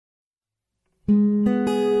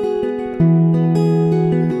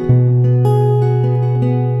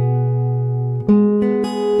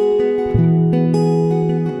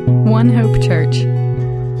One Hope Church.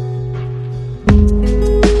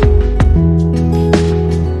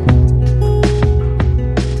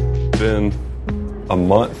 Been a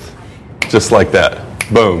month, just like that.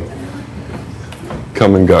 Boom.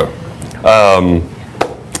 Come and go.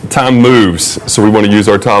 Time moves, so we want to use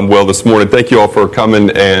our time well this morning. Thank you all for coming,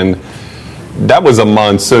 and that was a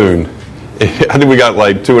monsoon. I think we got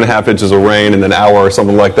like 2.5 inches of rain in an hour or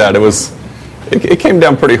something like that. It came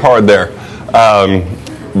down pretty hard there.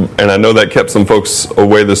 And I know that kept some folks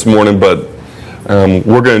away this morning, but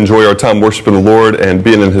we're going to enjoy our time worshiping the Lord and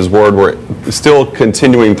being in His Word. We're still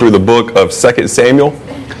continuing through the book of 2 Samuel.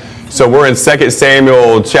 So we're in 2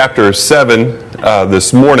 Samuel chapter 7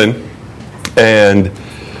 this morning. And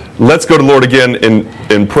let's go to the Lord again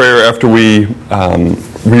in prayer after we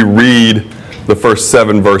read the first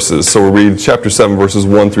 7 verses. So we'll read chapter 7, verses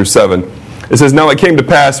 1 through 7. It says, "Now it came to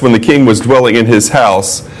pass when the king was dwelling in his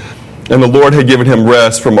house, and the Lord had given him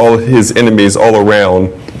rest from all his enemies all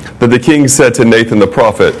around, that the king said to Nathan the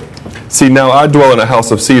prophet, 'See, now I dwell in a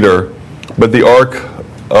house of cedar, but the ark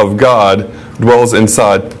of God dwells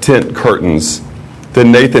inside tent curtains.'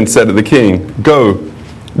 Then Nathan said to the king, 'Go,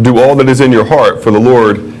 do all that is in your heart, for the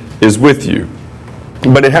Lord is with you.'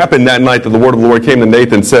 But it happened that night that the word of the Lord came to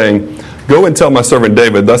Nathan, saying, 'Go and tell my servant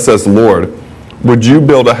David, thus says the Lord, would you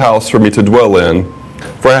build a house for me to dwell in?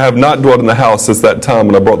 For I have not dwelt in the house since that time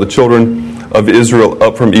when I brought the children of Israel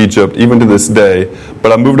up from Egypt, even to this day,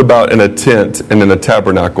 but I moved about in a tent and in a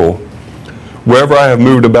tabernacle. Wherever I have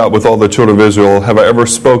moved about with all the children of Israel, have I ever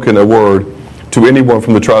spoken a word to anyone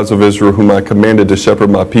from the tribes of Israel whom I commanded to shepherd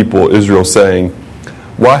my people Israel, saying,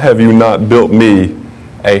 why have you not built me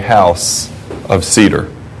a house of cedar?'"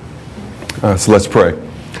 So let's pray.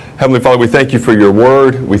 Heavenly Father, we thank you for your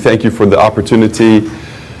word. We thank you for the opportunity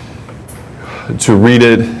to read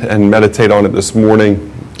it and meditate on it this morning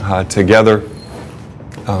together,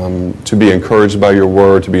 to be encouraged by your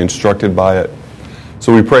word, to be instructed by it.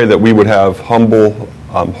 So we pray that we would have humble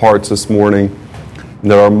hearts this morning,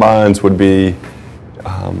 and that our minds would be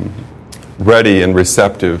ready and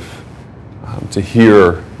receptive to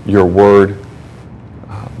hear your word,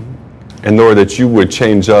 and Lord, that you would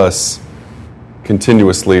change us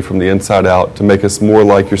continuously from the inside out to make us more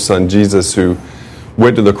like your Son Jesus, who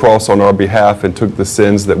went to the cross on our behalf and took the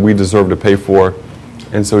sins that we deserve to pay for.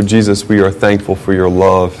 And so, Jesus, we are thankful for your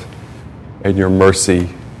love and your mercy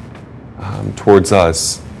towards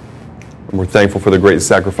us. And we're thankful for the great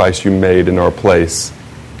sacrifice you made in our place.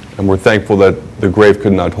 And we're thankful that the grave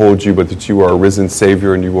could not hold you, but that you are a risen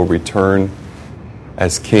Savior and you will return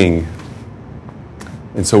as King.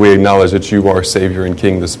 And so we acknowledge that you are Savior and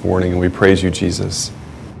King this morning, and we praise you, Jesus,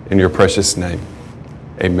 in your precious name.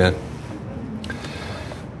 Amen.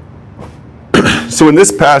 So in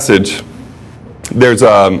this passage, there's we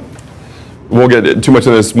won't get too much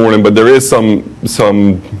of this morning, but there is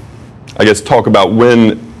some I guess talk about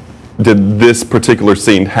when did this particular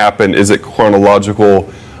scene happen. Is it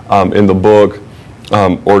chronological in the book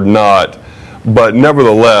or not? But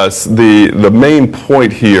nevertheless, the main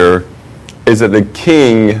point here is that the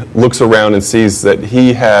king looks around and sees that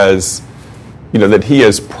he has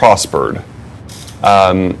prospered,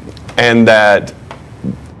 and that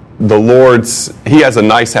he has a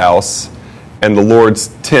nice house, and the Lord's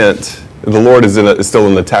tent, the Lord is still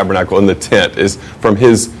in the tabernacle, and the tent is from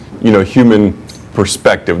his human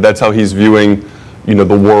perspective. That's how he's viewing the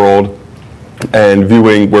world and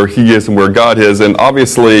viewing where he is and where God is. And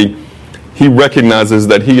obviously he recognizes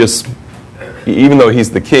that he is, even though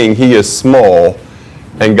he's the king, he is small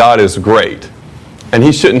and God is great. And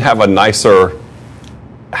he shouldn't have a nicer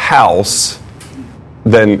house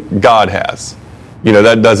than God has.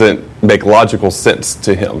 That doesn't make logical sense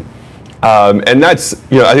to him. And that's,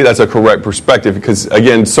 I think that's a correct perspective because,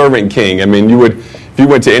 again, servant king, I mean, if you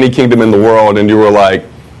went to any kingdom in the world and you were like,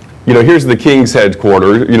 here's the king's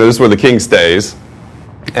headquarters, this is where the king stays,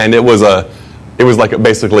 and it was like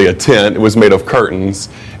basically a tent. It was made of curtains,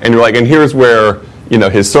 and you're like, and here's where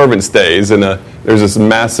his servant stays, and there's this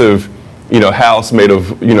massive house made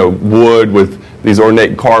of wood with these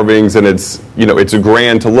ornate carvings, and it's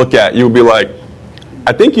grand to look at. You would be like,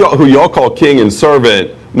 I think who y'all call king and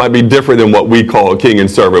servant might be different than what we call king and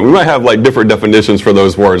servant. We might have like different definitions for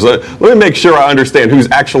those words. Let me make sure I understand who's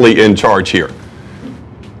actually in charge here.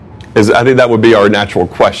 I think that would be our natural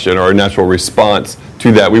question or our natural response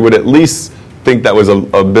to that. We would at least think that was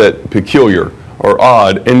a bit peculiar or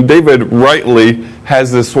odd. And David rightly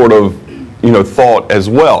has this sort of thought as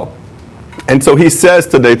well. And so he says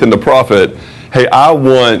to Nathan the prophet, hey, I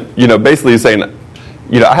want, basically he's saying,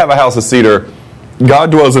 I have a house of cedar.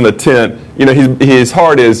 God dwells in a tent. His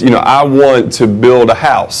heart is, I want to build a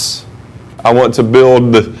house. I want to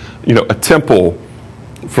build a temple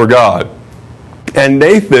for God. And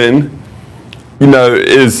Nathan,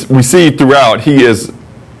 we see throughout, he is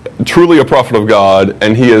truly a prophet of God,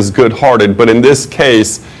 and he is good-hearted. But in this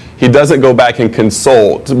case, he doesn't go back and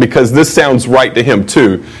consult, because this sounds right to him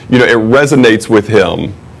too. It resonates with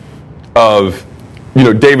him of,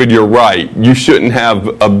 David, you're right. You shouldn't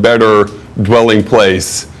have a better dwelling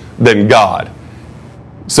place than God.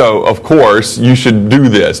 So, of course, you should do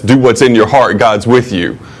this. Do what's in your heart. God's with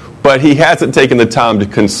you. But he hasn't taken the time to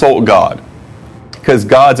consult God, because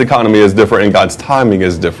God's economy is different and God's timing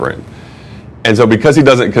is different. And so because he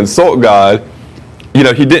doesn't consult God, he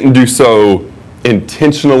didn't do so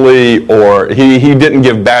intentionally, or he didn't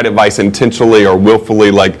give bad advice intentionally or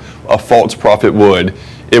willfully like a false prophet would.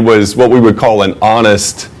 It was what we would call an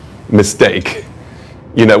honest mistake.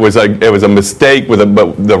 It was a mistake but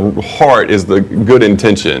the heart is the good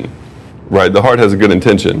intention, right? The heart has a good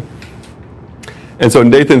intention. And so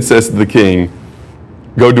Nathan says to the king,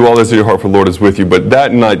 go do all this in your heart, for the Lord is with you. But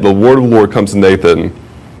that night, the word of the Lord comes to Nathan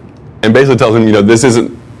and basically tells him, this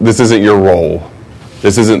isn't your role.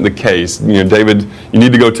 This isn't the case. David, you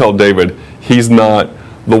need to go tell David he's not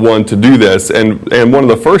the one to do this. And one of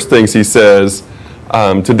the first things he says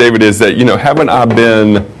to David is that, haven't I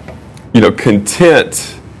been,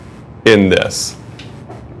 content in this?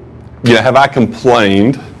 Have I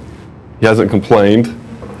complained? He hasn't complained.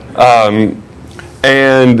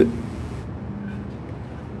 And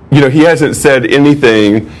he hasn't said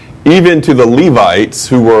anything even to the Levites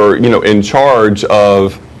who were, in charge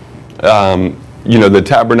of, the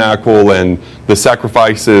tabernacle and the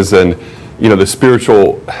sacrifices and, the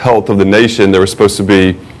spiritual health of the nation. They were supposed to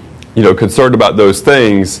be, concerned about those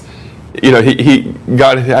things.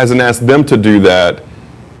 God hasn't asked them to do that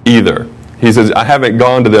either. He says, I haven't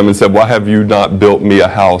gone to them and said, why have you not built me a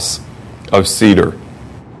house of cedar?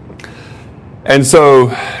 And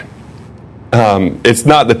so it's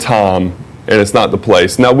not the time and it's not the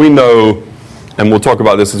place. Now we know, and we'll talk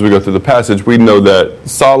about this as we go through the passage, we know that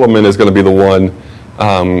Solomon is going to be the one,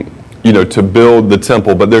 to build the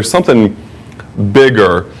temple. But there's something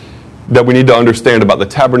bigger that we need to understand about the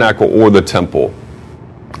tabernacle or the temple.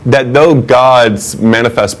 That though God's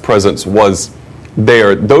manifest presence was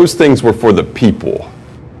there, those things were for the people.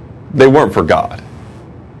 They weren't for God.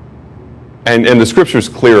 And the scripture's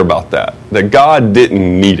clear about that God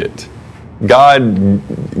didn't need it. God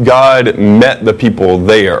met the people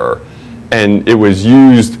there, and it was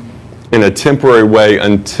used in a temporary way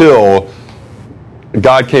until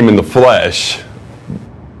God came in the flesh,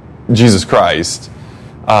 Jesus Christ,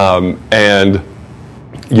 and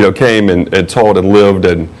came and taught and lived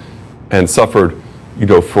and suffered,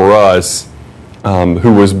 for us,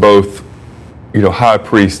 who was both, high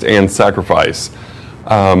priest and sacrifice.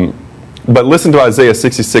 But listen to Isaiah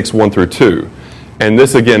 66, 1 through 2. And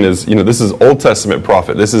this again is, this is Old Testament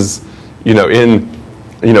prophet. This is, in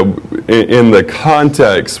the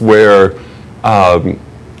context where,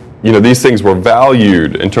 these things were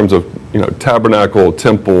valued in terms of, tabernacle,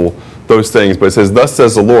 temple, those things. But it says, thus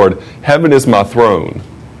says the Lord, heaven is my throne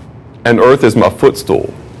and earth is my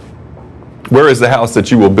footstool. Where is the house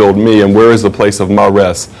that you will build me, and where is the place of my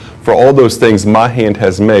rest? For all those things my hand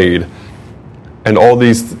has made, and all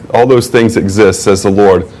those things exist, says the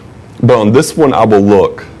Lord. But on this one I will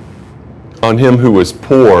look, on him who is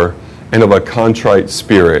poor and of a contrite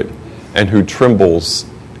spirit, and who trembles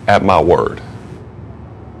at my word.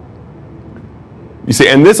 You see,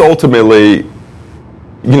 and this ultimately,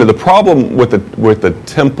 the problem with the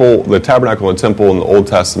temple, the tabernacle and temple in the Old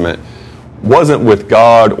Testament, wasn't with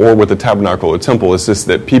God or with the tabernacle or temple. It's just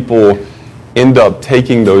that people end up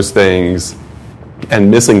taking those things and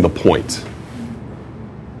missing the point.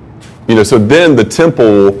 So then the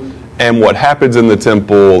temple and what happens in the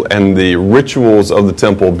temple and the rituals of the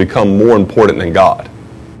temple become more important than God.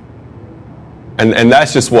 And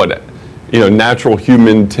that's just what, natural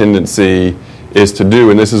human tendency is to do.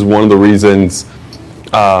 And this is one of the reasons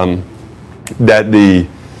that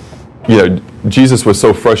Jesus was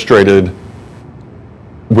so frustrated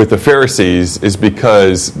with the Pharisees, is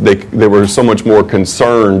because they were so much more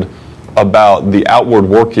concerned about the outward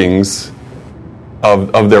workings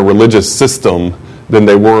of their religious system than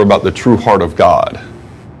they were about the true heart of God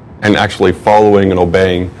and actually following and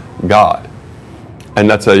obeying God. And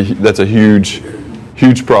that's a huge,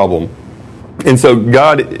 huge problem. And so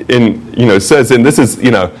God says, and this is,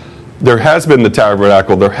 there has been the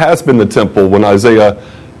tabernacle, there has been the temple when Isaiah,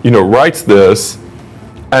 writes this,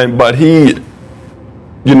 but he,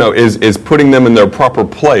 is putting them in their proper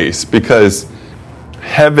place, because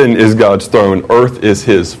heaven is God's throne, earth is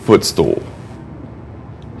his footstool.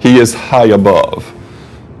 He is high above.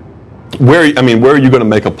 where are you going to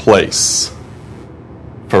make a place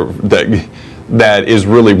for that is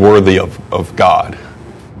really worthy of God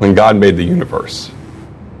when God made the universe?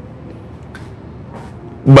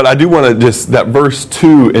 But I do want to that verse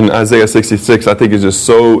 2 in Isaiah 66, I think is just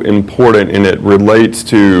so important, and it relates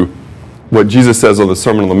to what Jesus says on the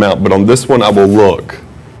Sermon on the Mount. But on this one, I will look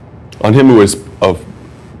on him who is of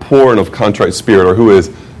poor and of contrite spirit, or who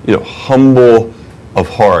is, humble of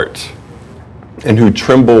heart, and who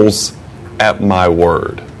trembles at my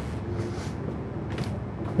word.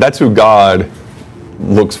 That's who God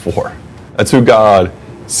looks for. That's who God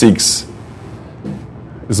seeks,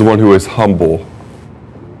 is the one who is humble,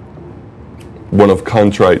 one of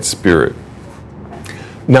contrite spirit.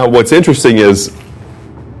 Now, what's interesting is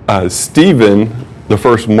Stephen, the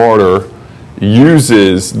first martyr,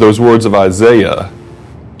 uses those words of Isaiah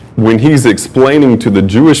when he's explaining to the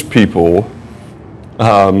Jewish people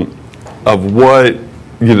of what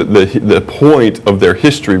the point of their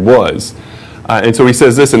history was. And so he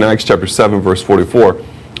says this in Acts chapter 7, verse 44.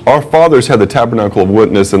 Our fathers had the tabernacle of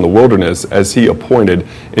witness in the wilderness as he appointed,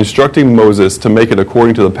 instructing Moses to make it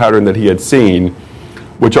according to the pattern that he had seen,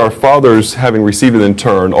 which our fathers, having received it in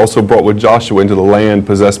turn, also brought with Joshua into the land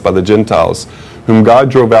possessed by the Gentiles, whom God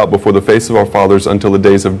drove out before the face of our fathers until the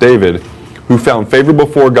days of David, who found favor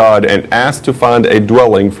before God and asked to find a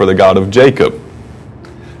dwelling for the God of Jacob.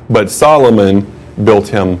 But Solomon built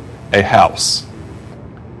him a house.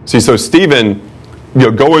 See, so Stephen,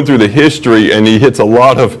 going through the history, and he hits a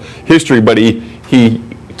lot of history, but he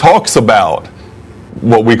talks about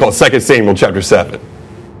what we call 2 Samuel chapter 7,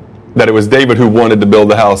 that it was David who wanted to build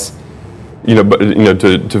the house, to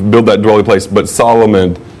build that dwelling place, but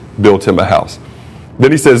Solomon built him a house.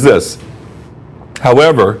 Then he says this,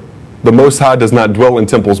 however, the Most High does not dwell in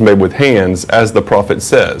temples made with hands, as the prophet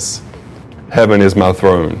says, heaven is my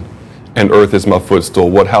throne, and earth is my footstool.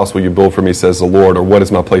 What house will you build for me, says the Lord, or what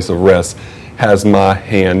is my place of rest? Has my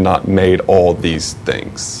hand not made all these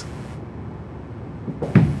things?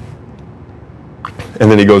 And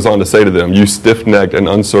then he goes on to say to them, you stiff-necked and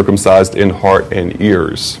uncircumcised in heart and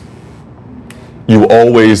ears, you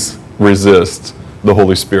always resist the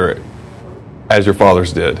Holy Spirit, as your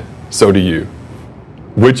fathers did, so do you.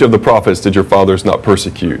 Which of the prophets did your fathers not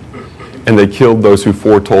persecute? And they killed those who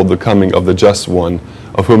foretold the coming of the just one,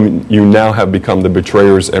 of whom you now have become the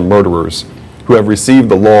betrayers and murderers, who have received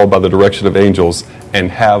the law by the direction of angels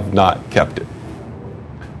and have not kept it.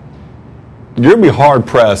 You're going to be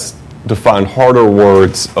hard-pressed to find harder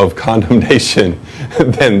words of condemnation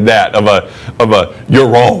than that, of a you're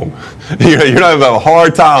wrong. You're not going to have a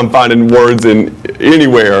hard time finding words in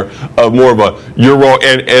anywhere of more of a you're wrong,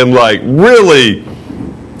 and like really,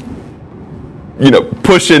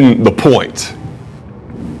 pushing the point.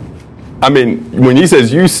 I mean, when he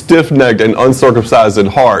says you stiff-necked and uncircumcised in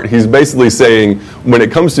heart, he's basically saying when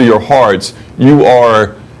it comes to your hearts, you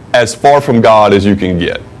are as far from God as you can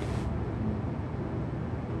get.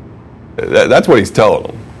 That's what he's telling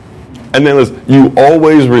them. And then you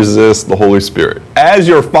always resist the Holy Spirit, as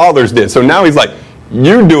your fathers did. So now he's like,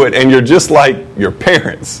 you do it, and you're just like your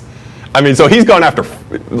parents. I mean, so he's gone after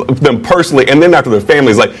them personally, and then after their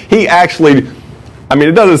families. Like, he actually,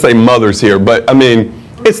 it doesn't say mothers here, but,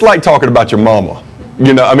 it's like talking about your mama.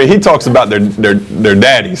 He talks about their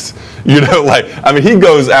daddies. He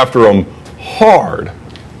goes after them hard.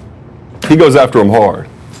 He goes after them hard.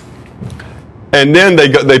 And then they're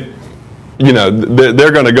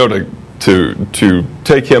going to go to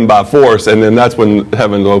take him by force, and then that's when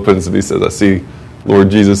heaven opens and he says, I see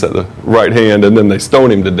Lord Jesus at the right hand, and then they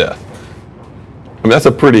stone him to death. That's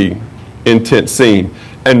a pretty intense scene.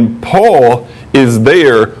 And Paul is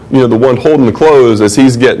there, the one holding the clothes as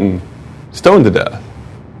he's getting stoned to death.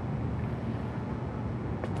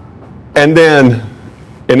 And then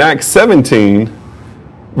in Acts 17,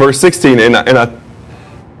 verse 16, and I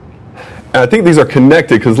think these are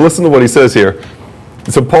connected, because listen to what he says here.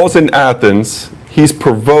 So Paul's in Athens. He's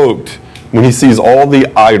provoked when he sees all the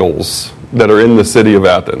idols that are in the city of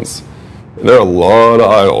Athens. And there are a lot of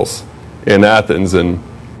idols in Athens, and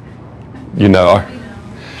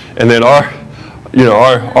and then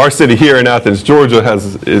our city here in Athens, Georgia,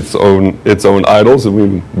 has its own idols, and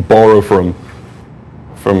we borrow from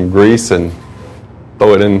Greece and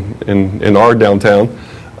throw it in our downtown.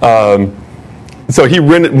 So he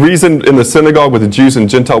reasoned in the synagogue with the Jews and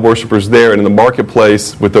Gentile worshipers there, and in the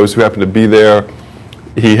marketplace with those who happen to be there.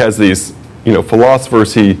 He has these,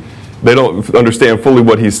 philosophers. They don't understand fully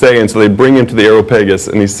what he's saying, so they bring him to the Areopagus,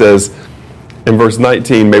 and he says in verse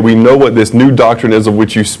 19, may we know what this new doctrine is of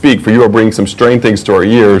which you speak, for you are bringing some strange things to our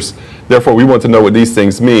ears. Therefore, we want to know what these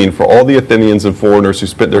things mean, for all the Athenians and foreigners who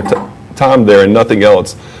spent their time there and nothing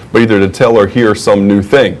else, but either to tell or hear some new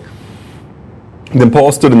thing. Then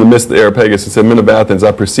Paul stood in the midst of the Areopagus and said, Men of Athens,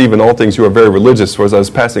 I perceive in all things you are very religious, for as I was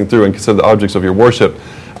passing through and considered the objects of your worship,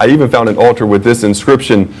 I even found an altar with this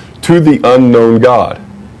inscription, To the unknown God.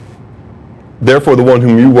 Therefore the one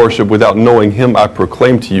whom you worship without knowing him I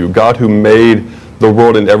proclaim to you, God who made the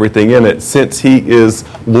world and everything in it, since he is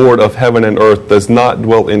Lord of heaven and earth, does not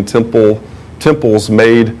dwell in temples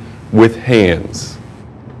made with hands,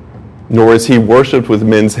 nor is he worshipped with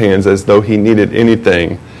men's hands as though he needed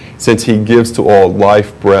anything, since he gives to all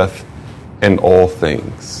life, breath, and all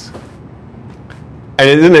things. And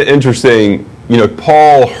isn't it interesting,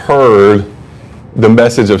 Paul heard the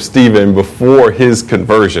message of Stephen before his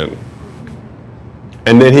conversion.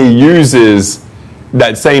 And then he uses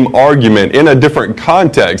that same argument in a different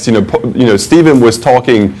context. Stephen was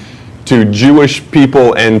talking to Jewish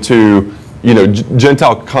people and to,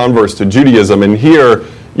 Gentile converts to Judaism. And here,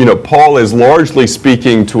 Paul is largely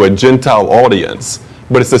speaking to a Gentile audience.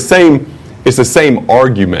 But it's the same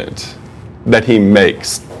argument that he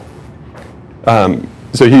makes.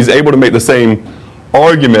 So he's able to make the same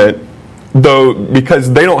argument, though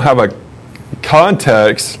because they don't have a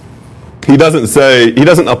context, he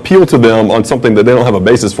doesn't appeal to them on something that they don't have a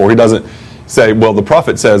basis for. He doesn't say, well, the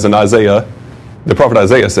prophet says in Isaiah, the prophet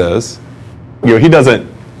Isaiah says, he doesn't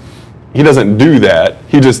do that.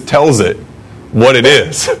 He just tells it what it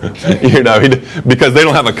is, because they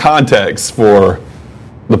don't have a context for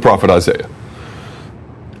the prophet Isaiah.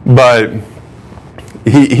 But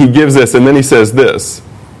he gives this, and then he says this,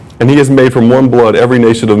 and he has made from one blood every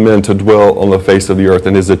nation of men to dwell on the face of the earth,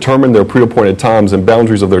 and has determined their preappointed times and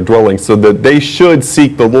boundaries of their dwelling, so that they should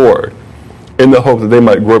seek the Lord, in the hope that they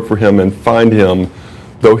might grope for him and find him,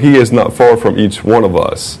 though he is not far from each one of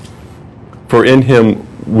us. For in him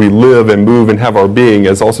we live and move and have our being,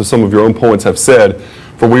 as also some of your own poets have said,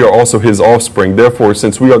 for we are also his offspring. Therefore,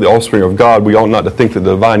 since we are the offspring of God, we ought not to think that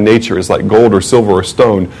the divine nature is like gold or silver or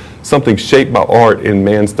stone, something shaped by art in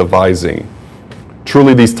man's devising.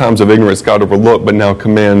 Truly these times of ignorance God overlooked, but now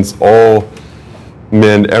commands all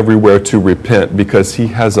men everywhere to repent, because he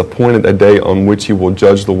has appointed a day on which he will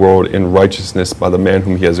judge the world in righteousness by the man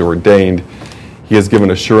whom he has ordained. He has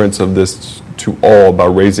given assurance of this to all by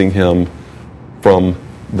raising him from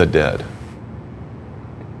the dead.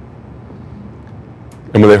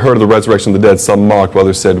 And when they heard of the resurrection of the dead, some mocked, while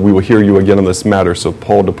others said, we will hear you again on this matter. So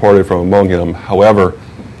Paul departed from among them. However,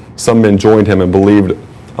 some men joined him and believed,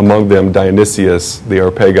 among them Dionysius the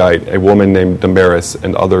Areopagite, a woman named Damaris,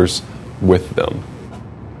 and others with them.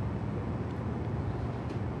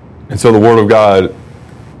 And so the word of God,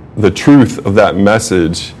 the truth of that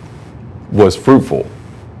message, was fruitful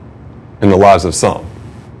in the lives of some.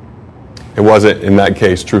 It wasn't, in that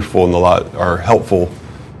case, truthful in the lot, or helpful.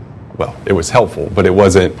 Well, it was helpful, but it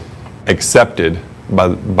wasn't accepted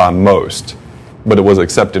by most, but it was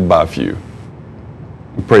accepted by a few.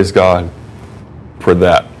 And praise God for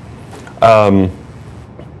that.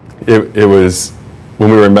 It was when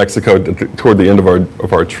we were in Mexico toward the end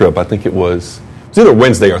of our trip. I think it was either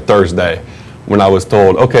Wednesday or Thursday when I was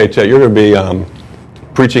told, okay, Chet, you're going to be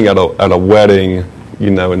preaching at a wedding,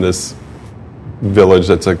 in this village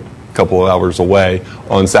that's a couple of hours away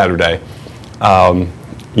on Saturday.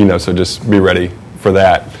 So just be ready for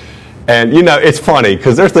that. And, it's funny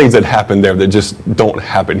because there's things that happen there that just don't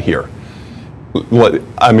happen here.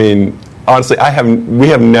 I mean, honestly, we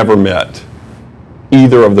have never met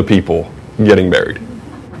either of the people getting married.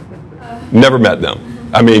 Never met them.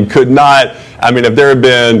 I mean, if there had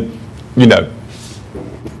been,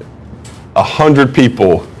 100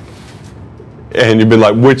 people and you've been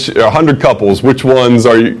like, 100 couples, which ones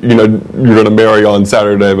are you're going to marry on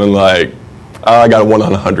Saturday? I've been like, I got a 1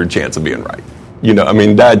 on 100 chance of being right.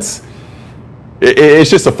 It's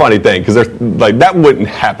just a funny thing because that wouldn't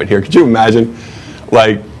happen here. Could you imagine?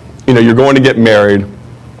 You're going to get married,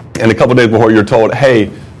 and a couple days before you're told, hey,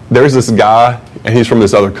 there's this guy, and he's from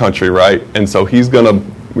this other country, right? And so he's gonna,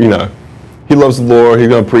 he loves the Lord. He's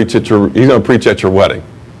gonna preach at your wedding.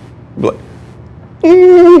 Like,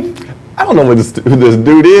 I don't know who this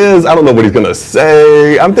dude is. I don't know what he's gonna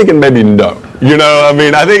say. I'm thinking maybe no.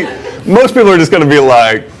 I think most people are just gonna be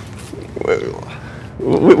like,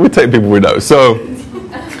 we take people we know. So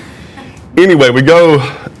anyway, we go,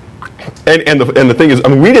 and the thing is,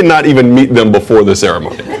 we did not even meet them before the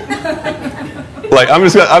ceremony.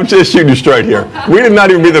 I'm just shooting straight here. We did not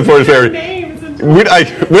even meet them before the ceremony.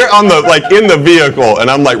 We're on in the vehicle, and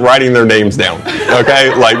I'm writing their names down.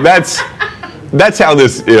 Okay, that's how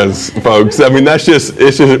this is, folks. That's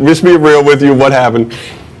just be real with you. What happened?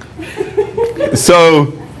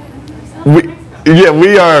 So we're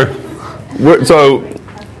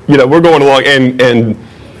going along, and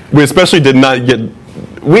We especially did not get,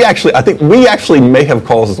 I think we actually may have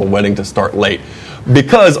caused the wedding to start late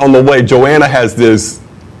because on the way, Joanna has this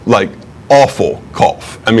like awful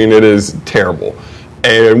cough. I mean, it is terrible.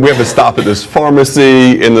 And we have to stop at this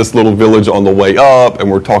pharmacy in this little village on the way up, and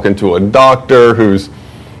we're talking to a doctor who's,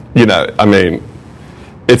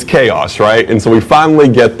 it's chaos, right? And so we finally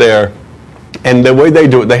get there, and the way they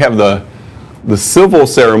do it, they have the civil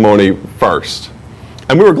ceremony first.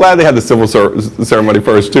 And we were glad they had the civil ceremony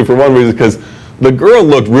first, too, for one reason, because the girl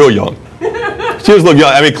looked real young. She was looking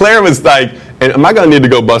young. I mean, Claire was like, and am I going to need to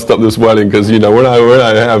go bust up this wedding? Because, we're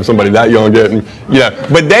not have somebody that young getting,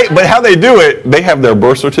 But how they do it, they have their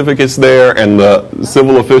birth certificates there, and the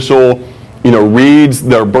civil official, reads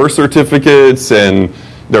their birth certificates, and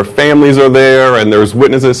their families are there, and there's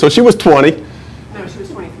witnesses. So she was 20. No, she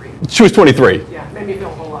was 23. She was 23. Yeah, made me feel a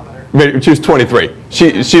whole lot better. She was 23.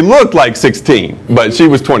 She looked like 16, but she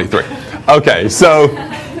was 23. Okay, so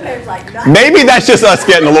maybe that's just us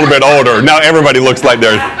getting a little bit older. Now everybody looks like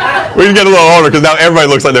they're, we get a little older because now everybody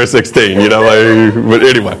looks like they're 16, but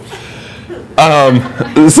anyway.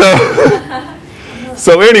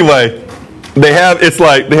 So anyway, they have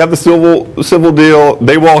the civil deal.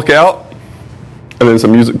 They walk out, and then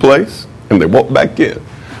some music plays, and they walk back in.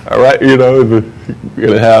 All right, we're going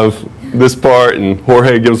to have this part, and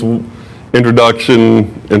Jorge gives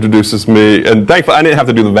introduction, introduces me, and thankfully I didn't have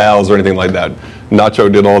to do the vows or anything like that.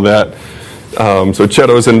 Nacho did all that. So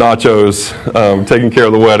Chetos and Nachos taking care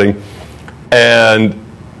of the wedding. And,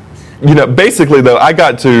 basically, though, I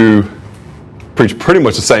got to preach pretty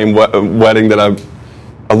much the same wedding that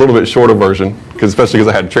a little bit shorter version, especially because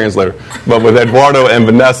I had a translator, but with Eduardo and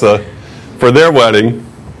Vanessa for their wedding,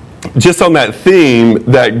 just on that theme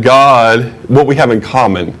that God, what we have in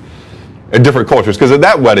common in different cultures. Because at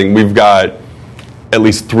that wedding, we've got at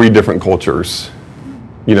least 3 different cultures,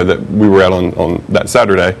 that we were at on that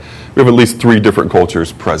Saturday. We have at least 3 different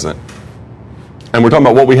cultures present. And we're talking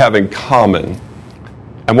about what we have in common.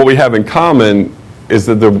 And what we have in common is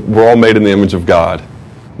that we're all made in the image of God.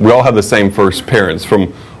 We all have the same first parents.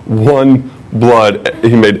 From one blood,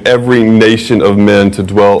 he made every nation of men to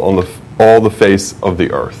dwell on all the face of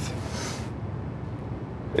the earth.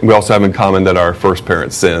 And we also have in common that our first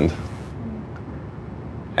parents sinned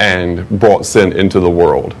and brought sin into the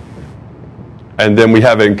world. And then we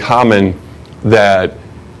have in common that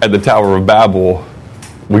at the Tower of Babel,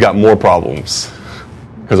 we got more problems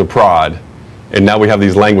because of pride. And now we have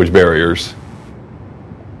these language barriers.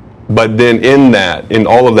 But then in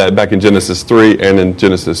all of that, back in Genesis 3 and in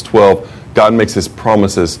Genesis 12, God makes his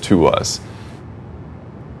promises to us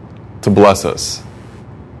to bless us.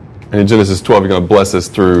 And in Genesis 12, he's going to bless us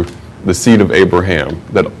through the seed of Abraham,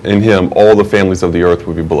 that in him all the families of the earth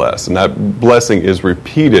will be blessed. And that blessing is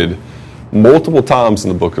repeated multiple times in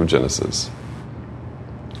the book of Genesis.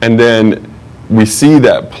 And then we see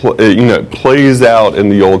that it plays out in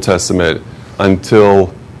the Old Testament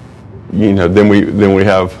until then we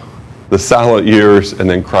have the silent years, and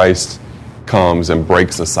then Christ comes and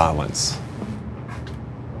breaks the silence.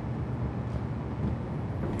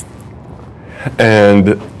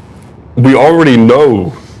 And we already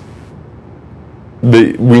know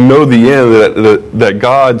the end that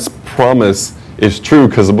God's promise is true,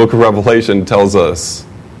 because the book of Revelation tells us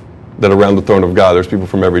that around the throne of God there's people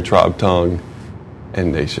from every tribe, tongue,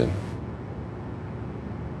 and nation.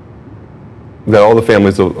 That all the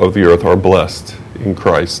families of the earth are blessed in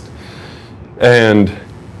Christ. And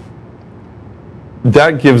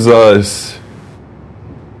that gives us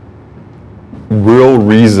real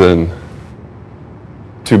reason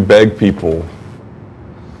to beg people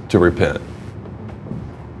to repent.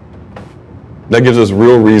 That gives us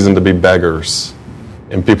real reason to be beggars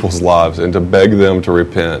in people's lives and to beg them to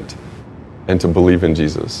repent and to believe in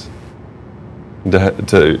Jesus.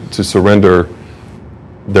 To surrender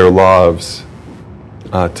their lives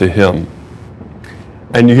to him.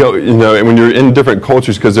 And when you're in different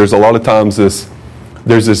cultures, because there's a lot of times there's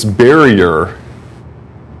this barrier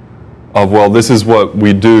of, well, this is what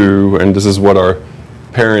we do, and this is what our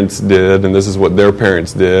parents did, and this is what their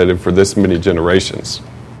parents did, and for this many generations.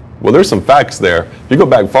 Well, there's some facts there. If you go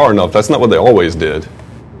back far enough, that's not what they always did,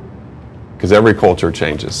 because every culture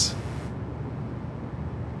changes.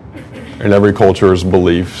 And every culture's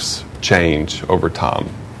beliefs change over time.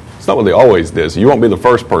 It's not what they always did. So you won't be the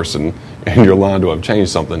first person in your line to have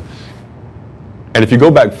changed something. And if you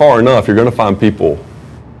go back far enough, you're going to find people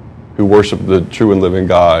who worship the true and living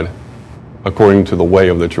God according to the way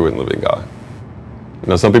of the true and living God.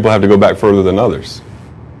 Some people have to go back further than others.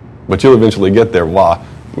 But you'll eventually get there. Why?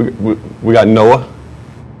 We got Noah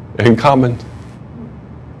in common.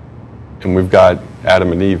 And we've got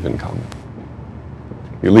Adam and Eve in common.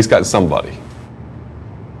 You at least got somebody.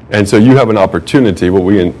 And so you have an opportunity. What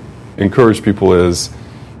we encourage people is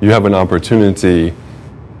you have an opportunity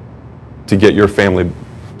to get your family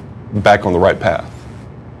back on the right path.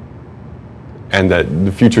 And that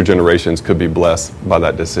the future generations could be blessed by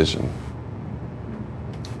that decision.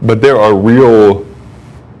 But there are real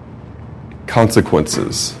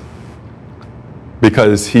consequences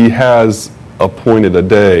because he has appointed a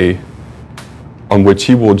day on which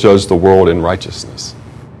he will judge the world in righteousness.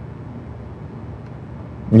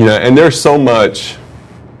 And there's so much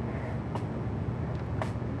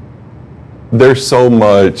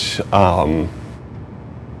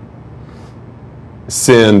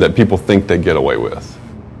sin that people think they get away with.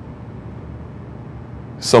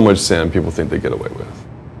 So much sin people think they get away with.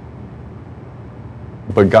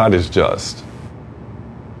 But God is just.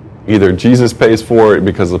 Either Jesus pays for it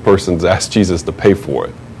because the person's asked Jesus to pay for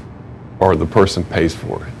it, or the person pays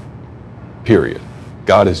for it. Period.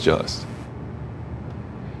 God is just.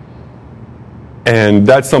 And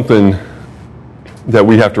that's something that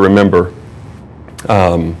we have to remember.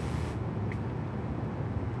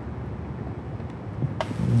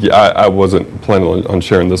 I wasn't planning on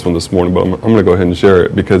sharing this one this morning, but I'm going to go ahead and share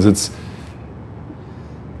it because it's,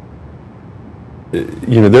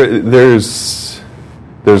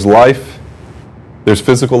 there's life, there's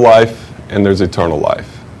physical life, and there's eternal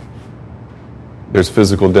life. There's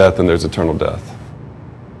physical death and there's eternal death.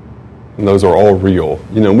 And those are all real.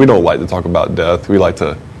 We don't like to talk about death. We like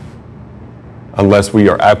to, unless we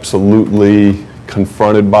are absolutely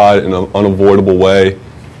confronted by it in an unavoidable way,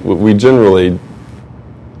 we generally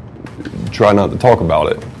try not to talk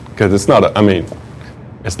about it because it's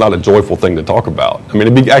not a joyful thing to talk about.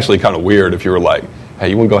 It'd be actually kind of weird if you were like, hey,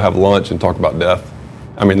 you want to go have lunch and talk about death?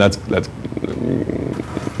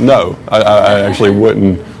 No, I actually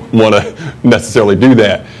wouldn't want to necessarily do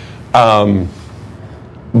that.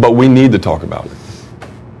 But we need to talk about it.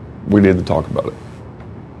 We need to talk about it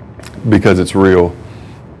because it's real.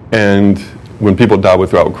 And when people die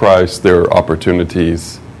without Christ, their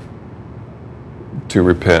opportunities to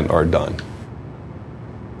repent are done.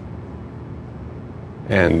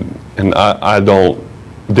 And I don't,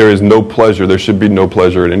 there is no pleasure, there should be no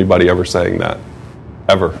pleasure in anybody ever saying that.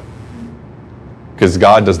 Ever. Because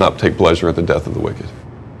God does not take pleasure at the death of the wicked.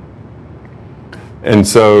 And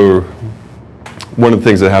so, one of the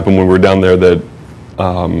things that happened when we were down there that,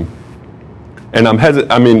 and I'm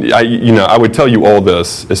hesitant, I would tell you all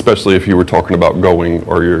this, especially if you were talking about going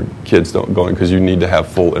or your kids don't going, because you need to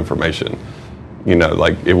have full information.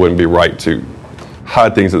 It wouldn't be right to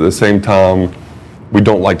hide things. At the same time, we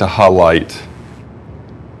don't like to highlight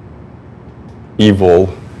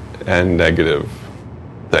evil and negative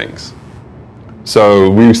things. So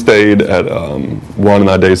we stayed at Ron and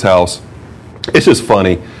Ide's house. It's just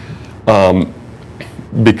funny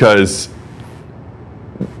because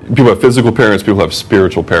people have physical parents, people have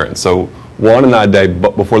spiritual parents. So Juan and Ide,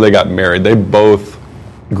 before they got married, they both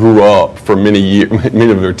grew up for many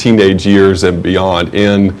of their teenage years and beyond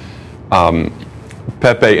in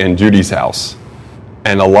Pepe and Judy's house.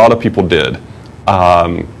 And a lot of people did.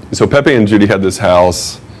 So Pepe and Judy had this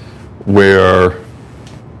house where,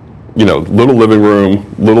 little living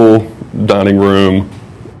room, little dining room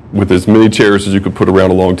with as many chairs as you could put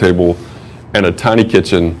around a long table and a tiny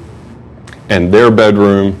kitchen and their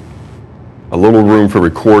bedroom, a little room for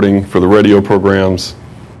recording for the radio programs,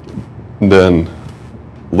 and then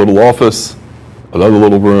a little office, another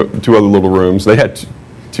little room, two other little rooms. They had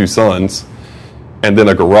two sons, and then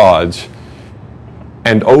a garage.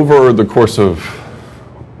 And over the course of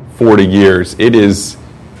 40 years, it is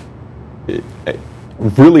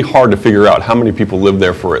really hard to figure out how many people live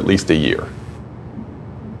there for at least a year.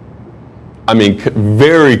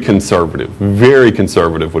 Very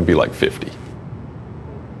conservative would be like 50.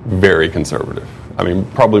 Very conservative.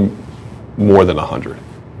 Probably more than 100.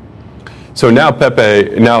 So now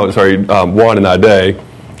Juan and Ide,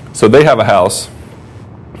 so they have a house,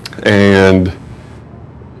 and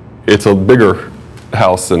it's a bigger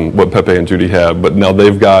house than what Pepe and Judy have, but now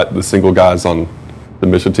they've got the single guys on the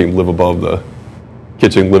mission team live above the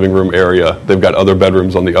kitchen, living room area. They've got other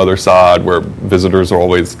bedrooms on the other side where visitors are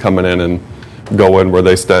always coming in and going where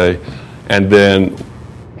they stay. And then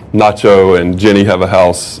Nacho and Jenny have a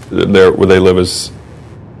house there where they live is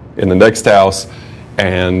in the next house,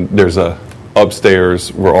 and there's a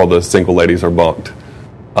upstairs where all the single ladies are bunked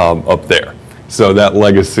up there. So that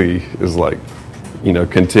legacy is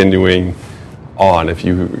continuing on if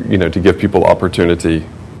to give people opportunity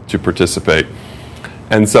to participate.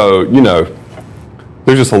 And so,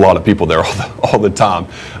 there's just a lot of people there all the time,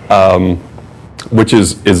 which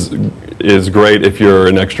is great if you're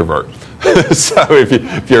an extrovert. So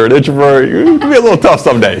if you're an introvert, it can be a little tough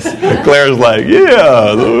some days. Claire's like,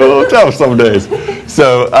 yeah, a little tough some days.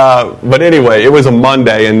 So, but anyway, it was a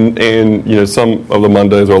Monday, and some of the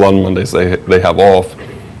Mondays or a lot of Mondays they have off.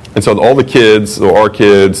 And so all the kids, or our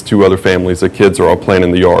kids, 2 other families, the kids are all playing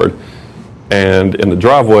in the yard. And in the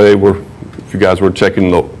driveway, if you guys were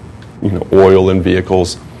checking the oil in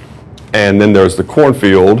vehicles, and then there's the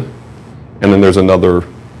cornfield, and then there's another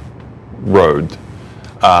road,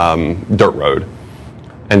 dirt road.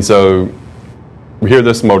 And so we hear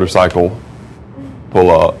this motorcycle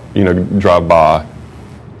pull up, drive by,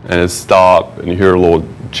 and it stop, and you hear a little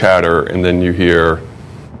chatter, and then you hear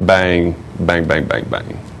bang, bang, bang, bang,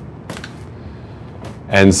 bang.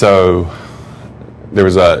 And so there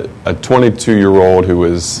was a 22-year-old who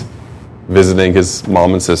was visiting his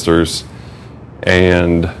mom and sisters,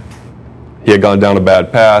 and he had gone down a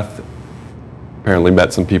bad path, apparently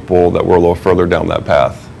met some people that were a little further down that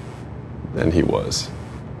path than he was.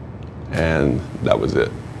 And that was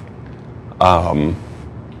it.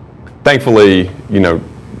 Thankfully,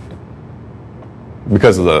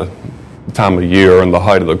 because of the time of year and the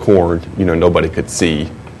height of the corn, nobody could see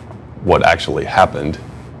what actually happened,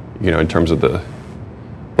 in terms of the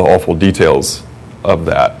awful details of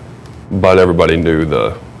that. But everybody knew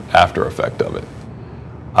the after effect of it.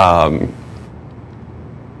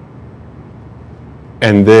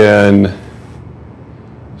 And then,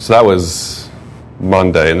 so that was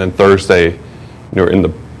Monday. And then Thursday, in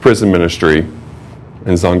the prison ministry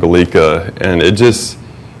in Zongulika, and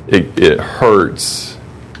it hurts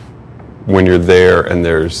when you're there and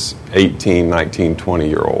there's 18, 19,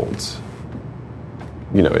 20-year-olds,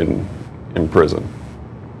 in prison.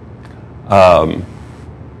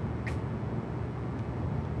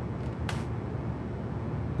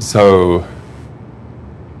 So,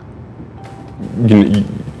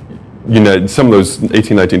 some of those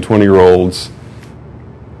 18, 19, 20-year-olds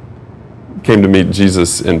came to meet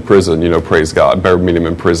Jesus in prison, praise God. Better meet him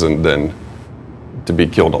in prison than to be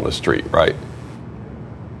killed on the street, right?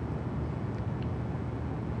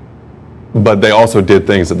 But they also did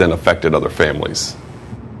things that then affected other families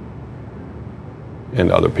and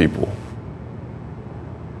other people.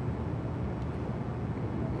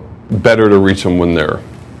 Better to reach them when they're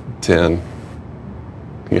 10.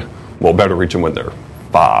 Yeah. Well, better reach them when they're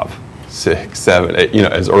 5, 6, 7, 8,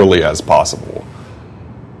 as early as possible.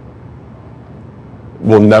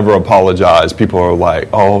 We'll never apologize. People are like,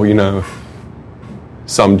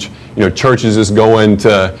 some churches just go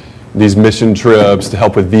into these mission trips to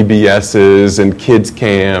help with VBSs and kids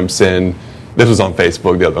camps, and this was on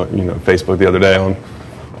Facebook the other day on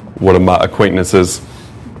one of my acquaintances,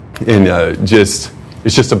 and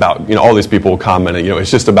it's just about all these people commenting, it's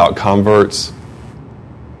just about converts.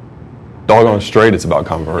 Doggone straight, it's about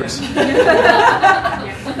converts.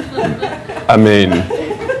 I mean,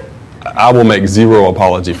 I will make zero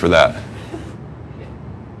apology for that.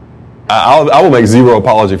 I will make zero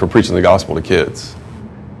apology for preaching the gospel to kids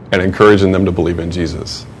and encouraging them to believe in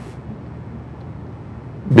Jesus.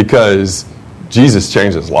 Because Jesus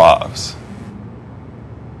changes lives.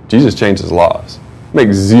 Jesus changes lives.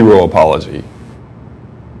 Make zero apology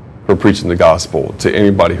for preaching the gospel to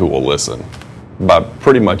anybody who will listen by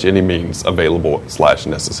pretty much any means available /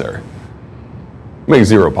 necessary. Make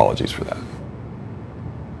zero apologies for that.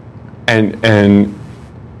 And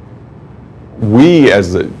we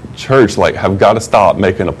as a church have got to stop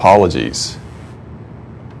making apologies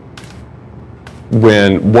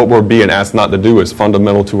when what we're being asked not to do is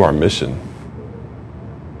fundamental to our mission.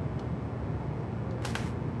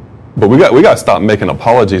 But we got to stop making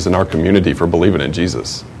apologies in our community for believing in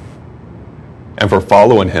Jesus and for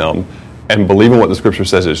following him and believing what the scripture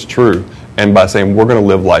says is true, and by saying we're going to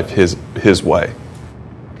live life his way.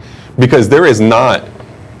 Because there is not,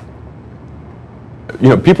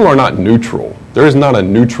 people are not neutral. There is not a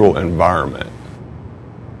neutral environment.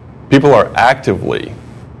 People are actively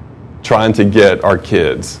trying to get our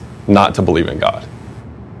kids not to believe in God.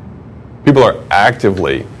 People are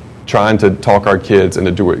actively trying to talk our kids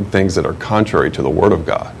into doing things that are contrary to the Word of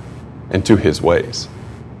God and to his ways.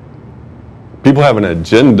 People have an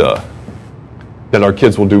agenda that our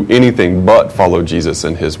kids will do anything but follow Jesus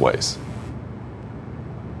and his ways.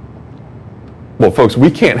 Well, folks, we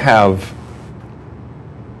can't have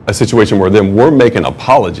a situation where then we're making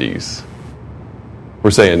apologies.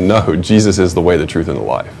 We're saying, no, Jesus is the way, the truth, and the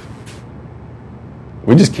life.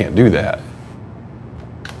 We just can't do that.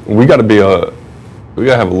 We got to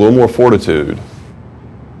have a little more fortitude,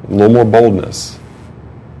 a little more boldness,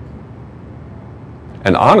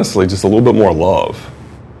 and honestly, just a little bit more love.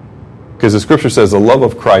 Because the scripture says the love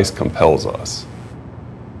of Christ compels us.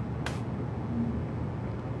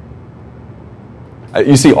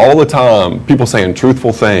 You see all the time people saying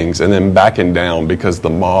truthful things and then backing down because the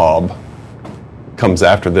mob comes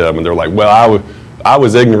after them and they're like, well, I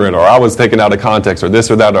was ignorant, or I was taken out of context, or this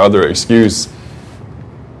or that or other excuse.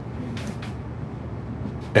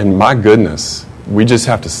 And my goodness, we just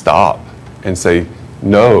have to stop and say,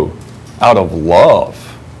 no, out of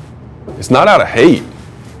love. It's not out of hate.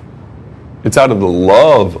 It's out of the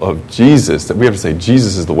love of Jesus that we have to say,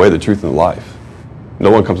 Jesus is the way, the truth, and the life. No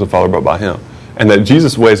one comes to the Father but by him. And that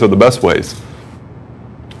Jesus' ways are the best ways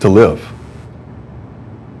to live.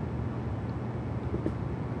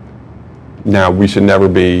 Now, we should never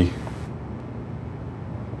be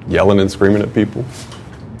yelling and screaming at people.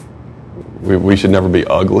 We should never be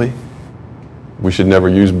ugly. We should never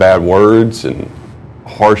use bad words and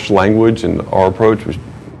harsh language in our approach. We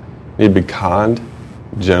need to be kind,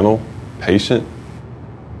 gentle, patient,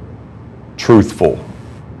 truthful.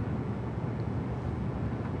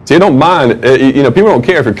 See, I don't mind, people don't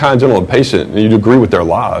care if you're kind, gentle, and patient and you agree with their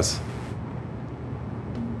lies.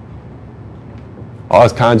 I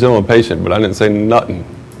was kind, gentle, and patient, but I didn't say nothing.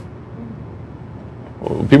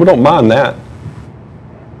 Well, people don't mind that.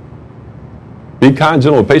 Be kind,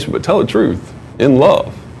 gentle, and patient, but tell the truth in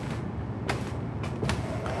love.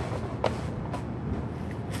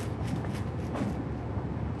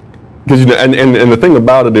 Because and the thing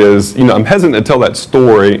about it is, I'm hesitant to tell that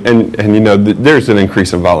story, and there's an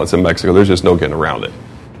increase in violence in Mexico. There's just no getting around it.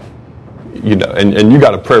 And you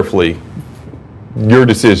got to prayerfully, your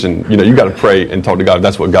decision. You got to pray and talk to God if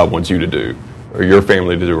that's what God wants you to do, or your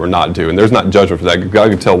family to do, or not do. And there's not judgment for that. God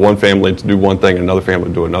can tell one family to do one thing and another family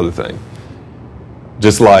to do another thing.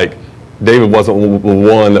 Just like David wasn't the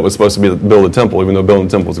one that was supposed to build a temple, even though building a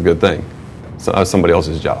temple is a good thing. So that's somebody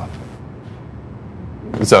else's job.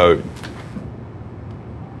 So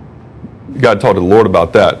you got to talk to the Lord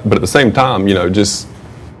about that. But at the same time, just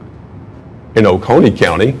in Oconee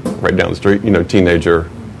County, right down the street, teenager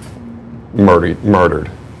murdered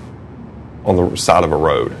on the side of a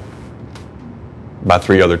road by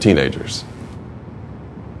 3 other teenagers.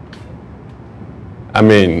 I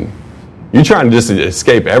mean, you're trying to just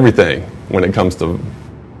escape everything when it comes to,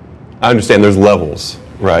 I understand there's levels,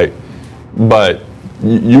 right? But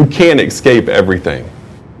you can't escape everything.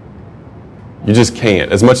 You just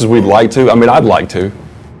can't. As much as we'd like to. I mean, I'd like to.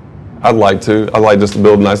 I'd like just to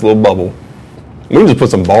build a nice little bubble. We can just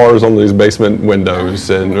put some bars on these basement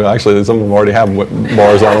windows, and actually some of them already have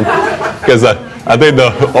bars on them. Because I think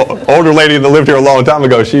the older lady that lived here a long time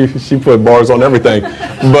ago, she put bars on everything.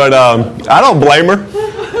 But I don't blame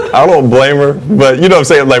her. But you know what I'm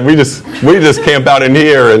saying? Like we just camp out in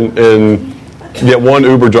here and get one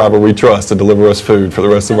Uber driver we trust to deliver us food for the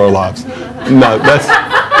rest of our lives. No,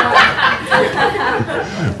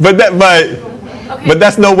 but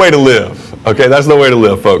that's no way to live. Okay, that's no way to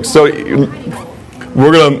live, folks. So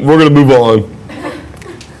we're gonna move on.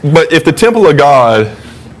 But if the temple of God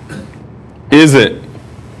isn't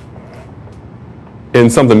in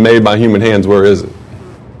something made by human hands, where is it?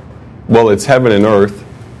 Well, it's heaven and earth,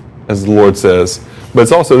 as the Lord says. But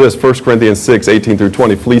it's also this, 1 Corinthians 6, 18 through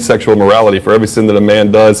 20, flee sexual immorality, for every sin that a man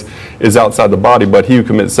does is outside the body, but he who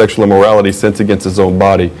commits sexual immorality sins against his own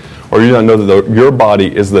body. Or you do not know that your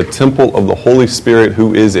body is the temple of the Holy Spirit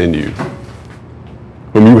who is in you,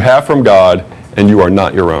 whom you have from God, and you are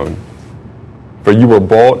not your own. For you were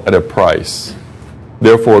bought at a price.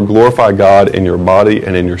 Therefore glorify God in your body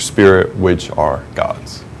and in your spirit, which are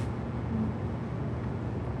God's.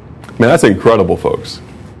 Man, that's incredible, folks.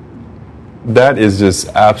 That is just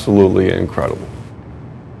absolutely incredible.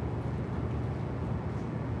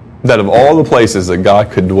 That of all the places that God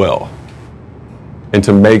could dwell and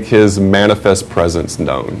to make his manifest presence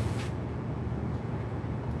known,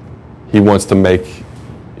 he wants to make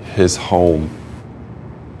his home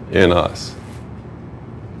in us.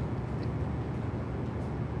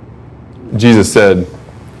 Jesus said,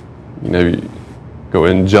 go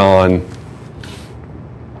in John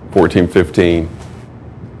 14:15.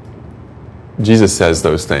 Jesus says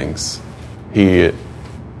those things. He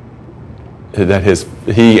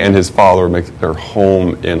and his Father make their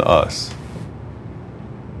home in us.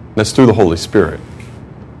 That's through the Holy Spirit.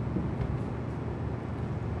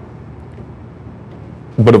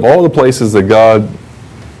 But of all the places that God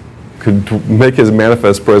could make his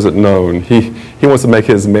manifest presence known, he wants to make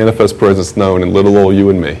his manifest presence known in little old you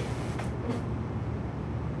and me.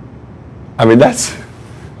 I mean, that's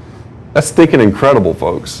stinking incredible,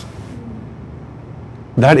 folks.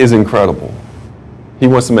 That is incredible. He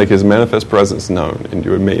wants to make his manifest presence known in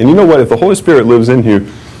you and me. And you know what? If the Holy Spirit lives in you,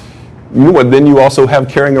 you know what then you also have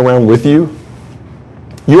carrying around with you?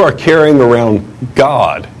 You are carrying around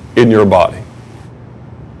God in your body.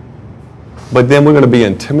 But then we're going to be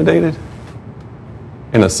intimidated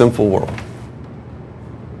in a sinful world.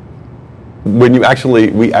 When we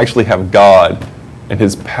actually have God and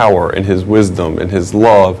his power and his wisdom and his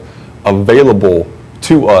love available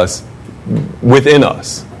to us, within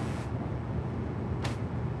us.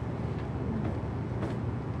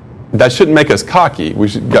 That shouldn't make us cocky. We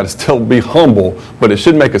got to still be humble, but it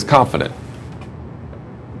should make us confident.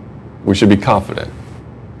 We should be confident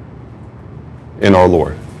in our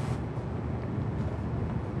Lord.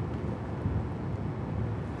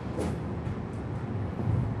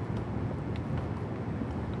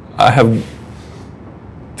 I have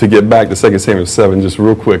to get back to 2 Samuel 7 just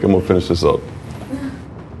real quick, and we'll finish this up.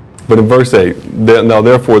 But in verse 8, now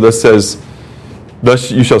therefore, thus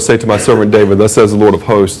you shall say to my servant David, thus says the Lord of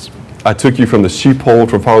hosts, I took you from the sheepfold,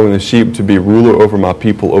 from following the sheep, to be ruler over my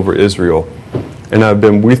people, over Israel. And I have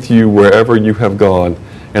been with you wherever you have gone,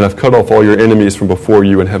 and I've cut off all your enemies from before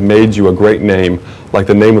you, and have made you a great name, like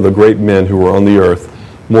the name of the great men who are on the earth.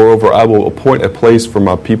 Moreover, I will appoint a place for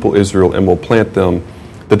my people Israel, and will plant them,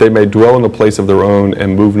 that they may dwell in a place of their own,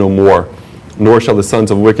 and move no more. Nor shall the sons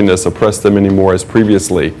of wickedness oppress them any more as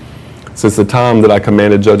previously, since the time that I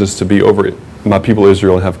commanded judges to be over my people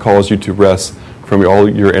Israel, and have caused you to rest from all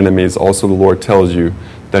your enemies. Also the Lord tells you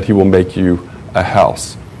that he will make you a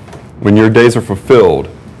house. When your days are fulfilled,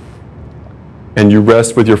 and you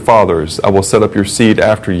rest with your fathers, I will set up your seed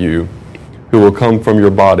after you, who will come from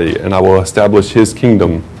your body, and I will establish his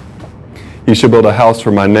kingdom. He shall build a house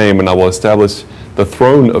for my name, and I will establish the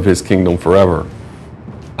throne of his kingdom forever.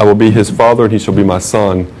 I will be his father, and he shall be my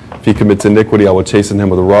son. If he commits iniquity, I will chasten him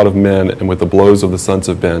with the rod of men, and with the blows of the sons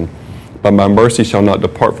of men. But my mercy shall not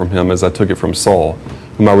depart from him, as I took it from Saul,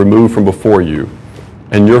 whom I removed from before you.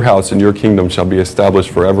 And your house and your kingdom shall be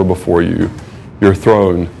established forever before you. Your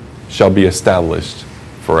throne shall be established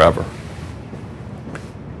forever.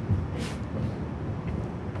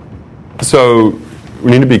 So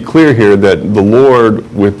we need to be clear here that the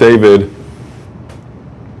Lord with David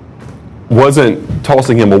wasn't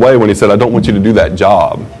tossing him away when he said, I don't want you to do that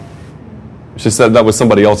job. She said that was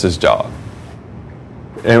somebody else's job.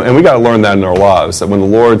 And we got to learn that in our lives, that when the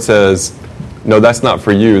Lord says, no, that's not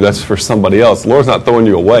for you, that's for somebody else, the Lord's not throwing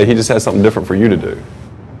you away. He just has something different for you to do.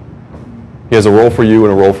 He has a role for you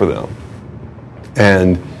and a role for them.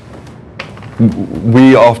 And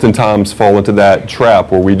we oftentimes fall into that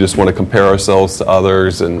trap where we just want to compare ourselves to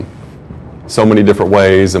others in so many different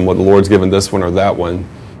ways, and what the Lord's given this one or that one.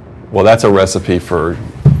 Well, that's a recipe for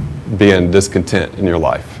being discontent in your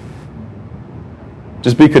life.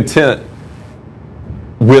 Just be content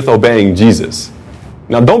with obeying Jesus.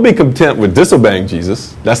 Now, don't be content with disobeying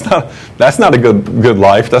Jesus. That's not a good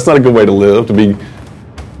life. That's not a good way to live, to be,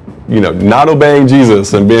 not obeying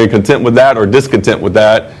Jesus and being content with that or discontent with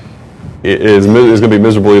that is going to be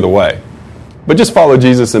miserable either way. But just follow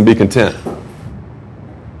Jesus and be content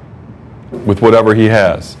with whatever he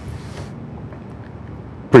has.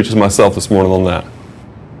 Preaches myself this morning on that.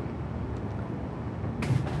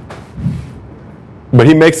 But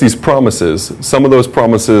he makes these promises. Some of those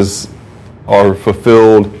promises are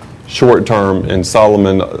fulfilled short term in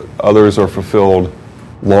Solomon. Others are fulfilled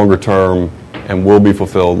longer term and will be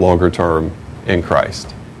fulfilled longer term in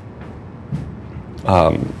Christ.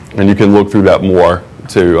 And you can look through that more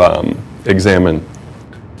to examine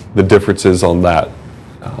the differences on that.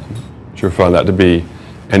 You'll find that to be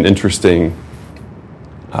an interesting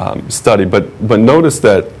study. But notice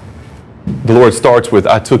that the Lord starts with,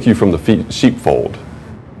 I took you from the sheepfold,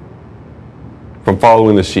 from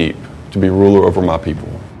following the sheep, to be ruler over my people.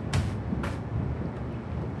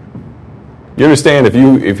 You understand,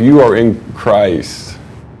 if you are in Christ,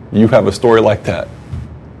 you have a story like that.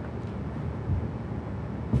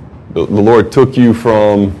 The Lord took you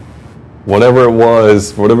from whatever it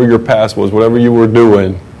was, whatever your past was, whatever you were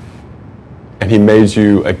doing, and he made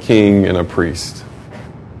you a king and a priest.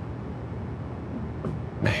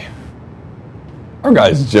 Man, our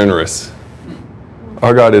God is generous.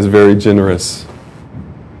 Our God is very generous.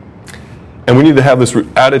 And we need to have this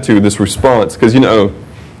attitude, this response, because,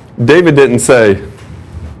 David didn't say,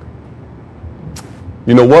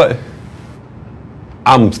 you know what?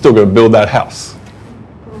 I'm still going to build that house.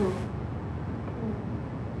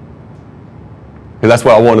 And that's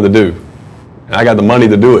what I wanted to do. And I got the money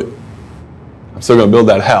to do it. I'm still going to build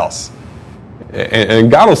that house.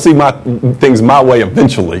 And God will see things my way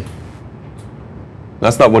eventually.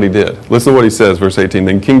 That's not what he did. Listen to what he says, verse 18.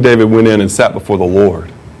 Then King David went in and sat before the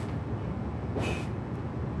Lord.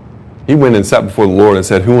 He went and sat before the Lord and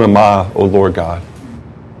said, who am I, O Lord God?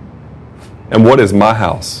 And what is my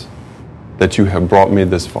house that you have brought me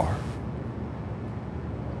this far?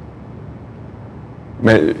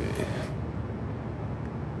 Man,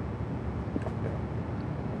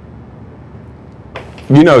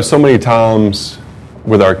 You know, so many times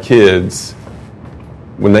with our kids,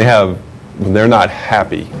 when they're not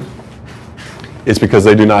happy, it's because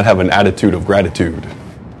they do not have an attitude of gratitude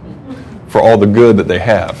for all the good that they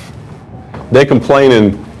have. They're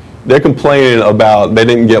complaining about they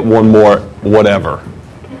didn't get one more whatever.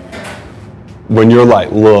 When you're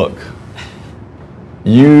like, look,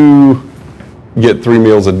 you get 3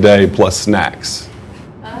 meals a day plus snacks.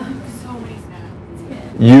 So many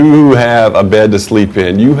snacks. You have a bed to sleep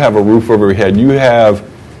in. You have a roof over your head. You have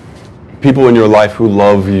people in your life who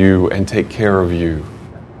love you and take care of you,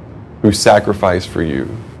 who sacrifice for you,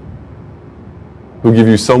 who give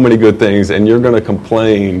you so many good things, and you're going to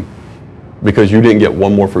complain because you didn't get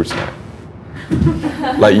one more fruit snack.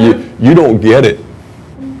 Like you don't get it,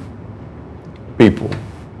 people.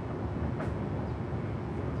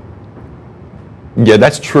 Yeah,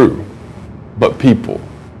 that's true, but people.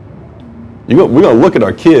 We're going to look at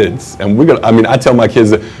our kids, and I tell my kids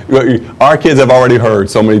that our kids have already heard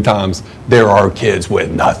so many times, there are kids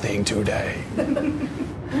with nothing today.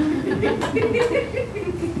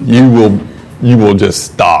 You will just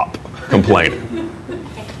stop complaining.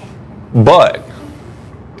 But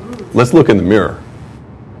let's look in the mirror.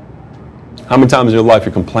 How many times in your life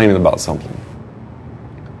you're complaining about something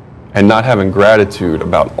and not having gratitude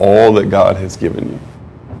about all that God has given you?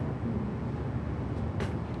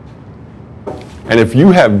 And if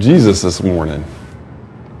you have Jesus this morning,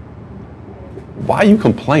 why are you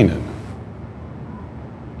complaining?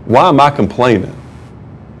 Why am I complaining?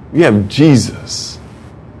 You have Jesus,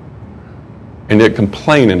 and they're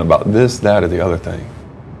complaining about this, that, or the other thing.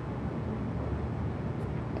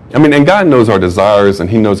 I mean, and God knows our desires, and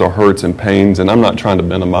He knows our hurts and pains, and I'm not trying to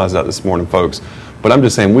minimize that this morning, folks, but I'm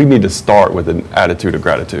just saying we need to start with an attitude of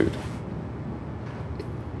gratitude.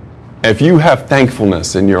 If you have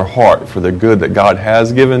thankfulness in your heart for the good that God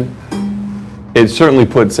has given, it certainly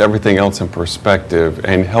puts everything else in perspective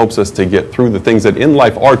and helps us to get through the things that in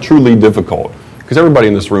life are truly difficult. Because everybody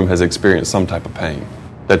in this room has experienced some type of pain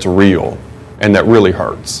that's real and that really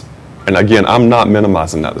hurts. And again, I'm not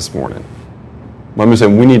minimizing that this morning. But I'm just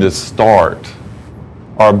saying we need to start.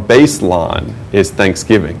 Our baseline is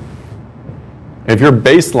Thanksgiving. If your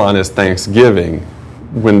baseline is Thanksgiving,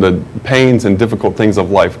 when the pains and difficult things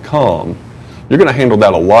of life come, you're going to handle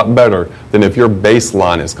that a lot better than if your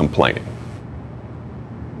baseline is complaining.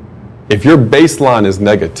 If your baseline is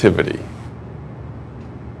negativity,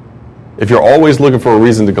 if you're always looking for a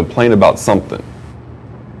reason to complain about something,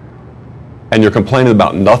 and you're complaining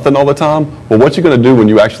about nothing all the time, well, what you going to do when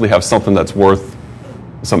you actually have something that's worth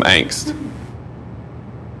some angst?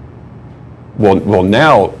 Well,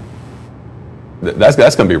 now, that's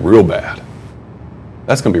going to be real bad.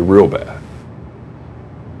 That's going to be real bad.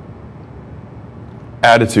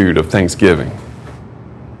 Attitude of thanksgiving.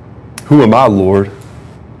 Who am I, Lord?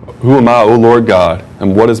 Who am I, O Lord God?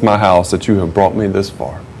 And what is my house that you have brought me this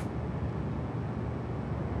far?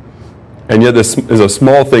 And yet this is a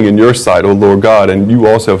small thing in your sight, O Lord God, and you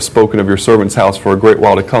also have spoken of your servant's house for a great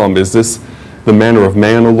while to come. Is this the manner of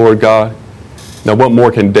man, O Lord God? Now what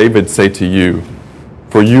more can David say to you?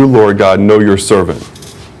 For you, Lord God, know your servant.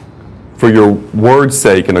 For your word's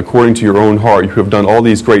sake and according to your own heart, you have done all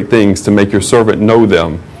these great things to make your servant know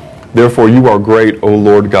them. Therefore you are great, O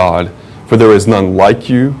Lord God, for there is none like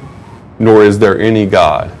you, nor is there any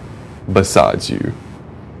God besides you.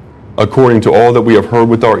 According to all that we have heard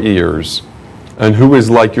with our ears, and who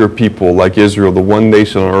is like your people, like Israel, the one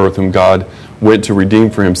nation on earth whom God went to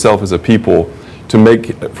redeem for himself as a people, to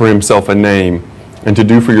make for himself a name, and to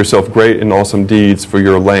do for yourself great and awesome deeds for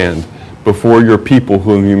your land, before your people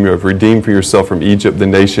whom you have redeemed for yourself from Egypt, the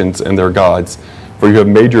nations and their gods. For you have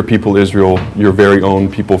made your people Israel your very own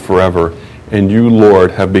people forever, and you,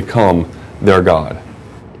 Lord, have become their God.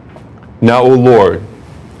 Now, O Lord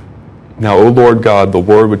God, the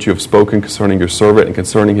word which you have spoken concerning your servant and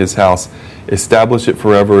concerning his house, establish it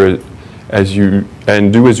forever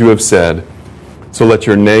and do as you have said. So let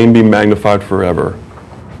your name be magnified forever,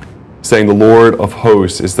 saying, the Lord of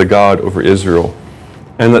hosts is the God over Israel.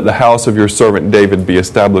 And let the house of your servant David be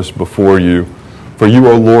established before you. For you,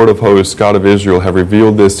 O Lord of hosts, God of Israel, have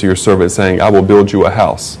revealed this to your servant, saying, I will build you a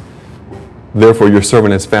house. Therefore your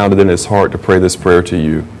servant has found it in his heart to pray this prayer to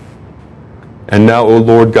you. And now, O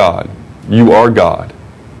Lord God, you are God,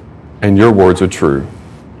 and your words are true.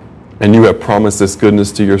 And you have promised this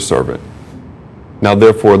goodness to your servant. Now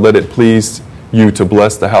therefore let it please you to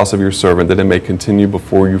bless the house of your servant, that it may continue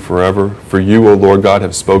before you forever. For you, O Lord God,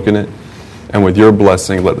 have spoken it. And with your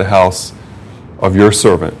blessing, let the house of your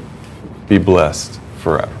servant be blessed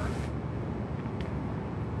forever.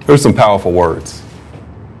 There's some powerful words.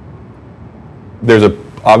 There's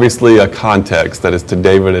obviously a context that is to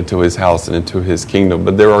David and to his house and into his kingdom,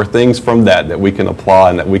 but there are things from that we can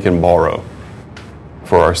apply and that we can borrow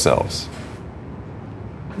for ourselves.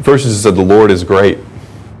 First, it said the Lord is great.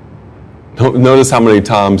 Notice how many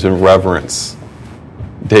times in reverence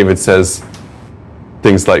David says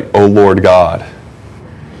things like, "O Lord God,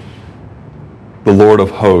 the Lord of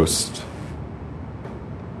hosts,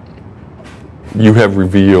 you have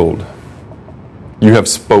revealed, you have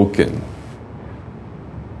spoken."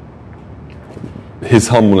 His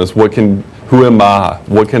humbleness, who am I?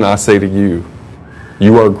 What can I say to you?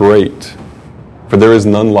 You are great, for there is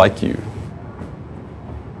none like you.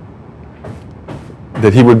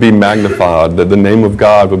 That he would be magnified, that the name of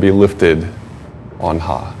God would be lifted on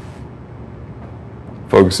high.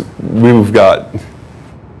 Folks, we've got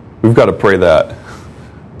to pray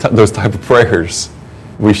those type of prayers.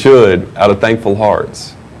 We should, out of thankful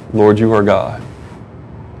hearts. Lord, you are God.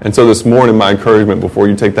 And so this morning, my encouragement before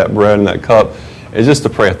you take that bread and that cup is just to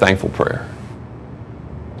pray a thankful prayer.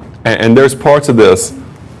 And there's parts of this.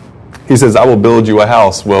 He says, I will build you a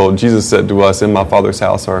house. Well, Jesus said to us, in my Father's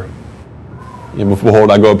house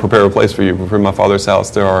behold, I go prepare a place for you. Before my Father's house,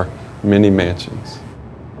 there are many mansions.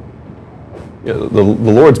 Yeah, the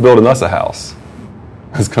Lord's building us a house.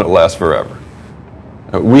 It's going to last forever.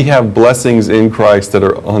 We have blessings in Christ that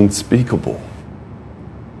are unspeakable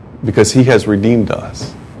because he has redeemed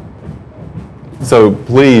us. So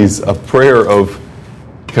please, a prayer of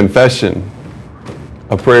confession,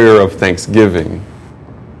 a prayer of thanksgiving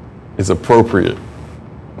is appropriate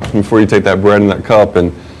before you take that bread and that cup.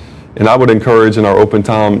 And I would encourage in our open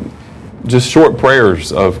time, just short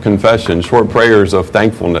prayers of confession, short prayers of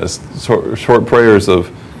thankfulness, short prayers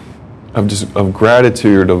of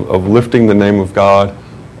gratitude, of lifting the name of God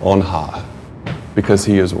on high, because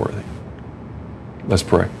he is worthy. Let's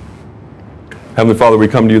pray. Heavenly Father, we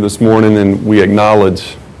come to you this morning and we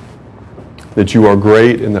acknowledge that you are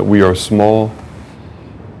great and that we are small.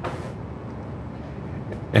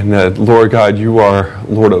 And that, Lord God, you are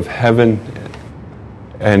Lord of heaven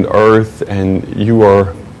and earth, and you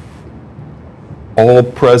are all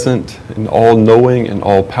present and all knowing and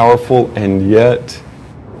all powerful, and yet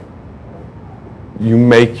you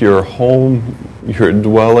make your home, your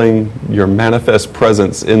dwelling, your manifest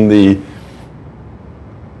presence in the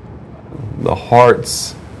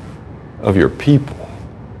hearts of your people.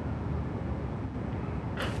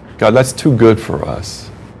 God, that's too good for us.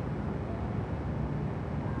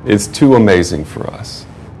 It's too amazing for us.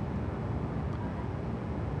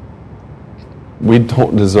 We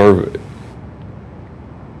don't deserve it.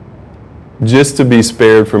 Just to be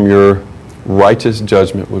spared from your righteous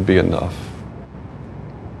judgment would be enough.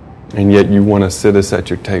 And yet you want to sit us at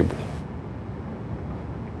your table.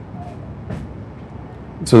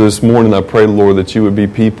 So this morning I pray, Lord, that you would be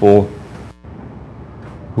people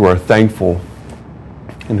who are thankful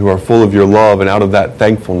and who are full of your love, and out of that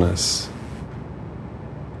thankfulness,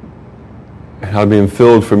 and out of being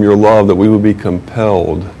filled from your love, that we would be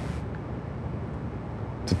compelled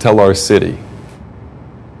to tell our city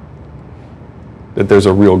that there's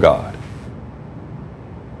a real God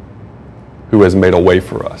who has made a way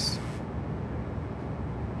for us.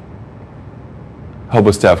 Help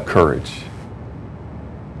us to have courage.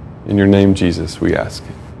 In your name, Jesus, we ask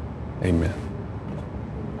it. Amen.